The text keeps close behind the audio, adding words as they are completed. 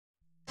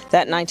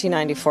that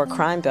 1994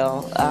 crime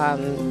bill,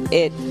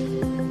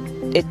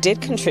 it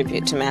did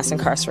contribute to mass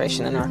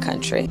incarceration in our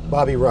country.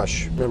 Bobby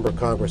Rush, member of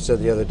Congress, said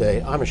the other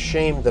day, "I'm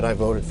ashamed that I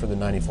voted for the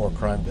 94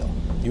 crime bill."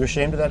 You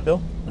ashamed of that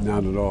bill?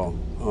 Not at all.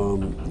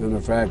 And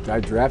in fact, I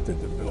drafted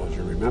the bill, as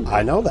you remember.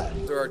 I know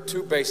that. There are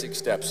two basic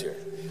steps here.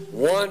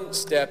 One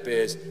step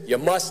is you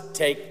must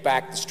take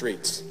back the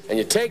streets. And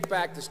you take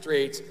back the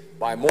streets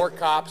by more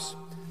cops,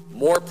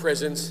 more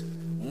prisons,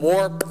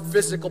 more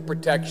physical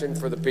protection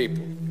for the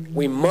people.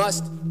 We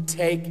must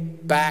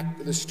take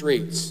back the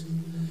streets.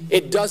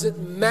 It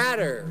doesn't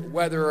matter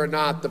whether or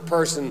not the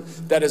person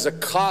that is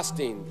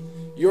accosting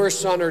your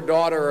son or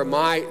daughter or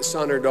my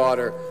son or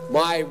daughter,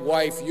 my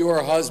wife,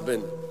 your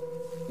husband,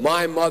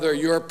 my mother,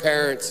 your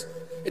parents.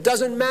 It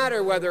doesn't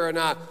matter whether or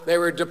not they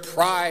were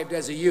deprived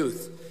as a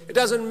youth. It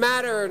doesn't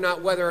matter or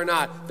not whether or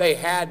not they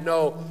had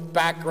no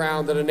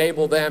background that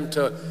enabled them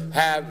to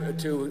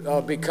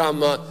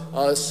become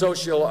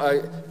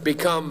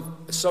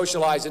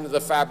socialized into the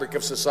fabric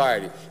of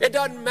society. It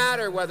doesn't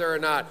matter whether or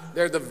not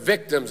they're the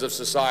victims of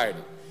society.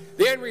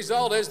 The end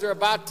result is they're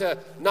about to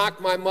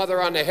knock my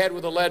mother on the head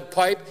with a lead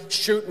pipe,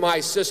 shoot my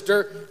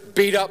sister,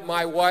 beat up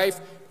my wife,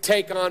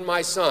 take on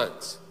my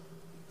sons.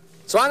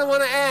 So I don't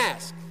want to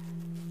ask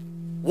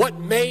what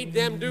made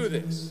them do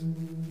this.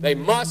 They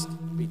must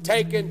be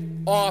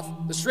taken off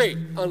the street.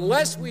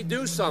 Unless we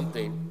do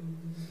something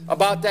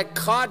about that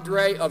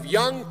cadre of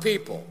young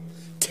people,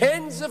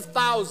 tens of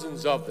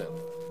thousands of them,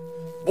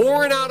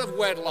 born out of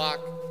wedlock,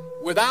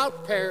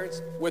 without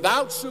parents,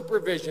 without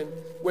supervision,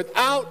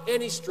 without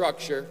any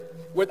structure,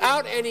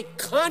 without any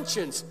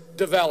conscience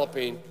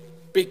developing,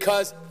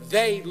 because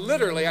they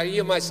literally, I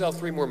give myself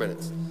 3 more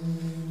minutes,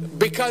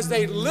 because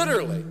they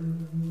literally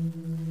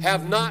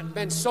have not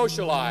been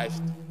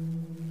socialized.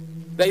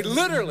 They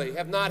literally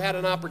have not had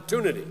an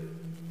opportunity.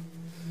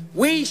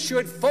 We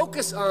should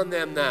focus on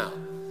them now,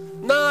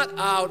 not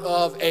out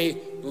of a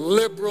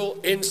liberal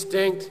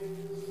instinct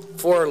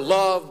for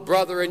love,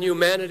 brother, and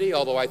humanity,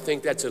 although I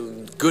think that's a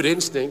good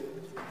instinct,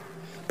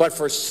 but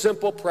for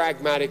simple,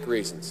 pragmatic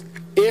reasons.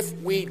 If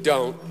we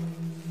don't,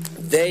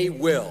 they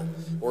will,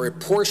 or a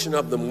portion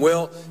of them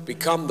will,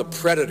 become the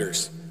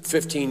predators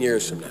 15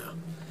 years from now.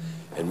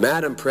 And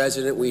Madam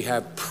President, we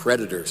have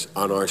predators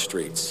on our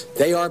streets.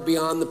 They are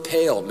beyond the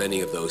pale, many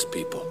of those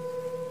people.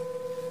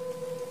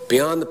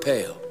 Beyond the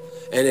pale.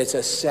 And it's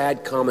a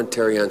sad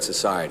commentary on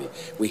society.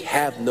 We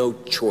have no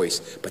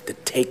choice but to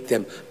take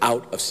them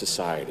out of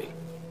society.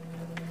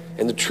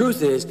 And the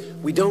truth is,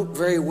 we don't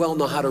very well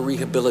know how to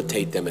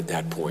rehabilitate them at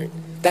that point.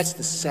 That's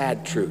the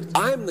sad truth.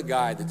 I'm the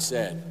guy that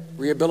said,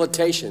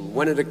 rehabilitation,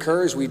 when it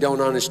occurs, we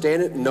don't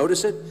understand it and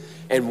notice it.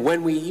 And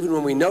even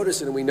when we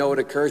notice it and we know it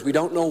occurs, we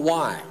don't know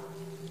why.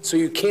 So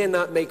you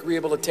cannot make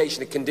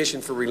rehabilitation a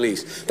condition for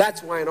release.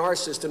 That's why in our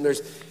system,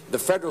 there's the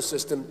federal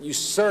system, you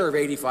serve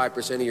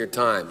 85% of your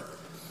time.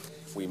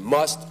 We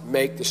must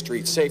make the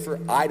streets safer.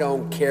 I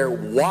don't care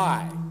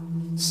why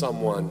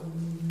someone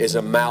is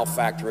a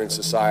malefactor in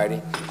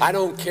society. I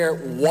don't care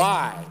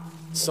why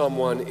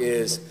someone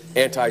is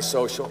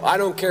antisocial. I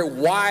don't care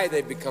why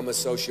they become a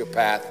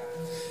sociopath.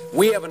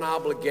 We have an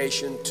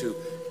obligation to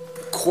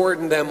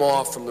cordon them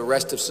off from the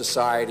rest of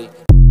society.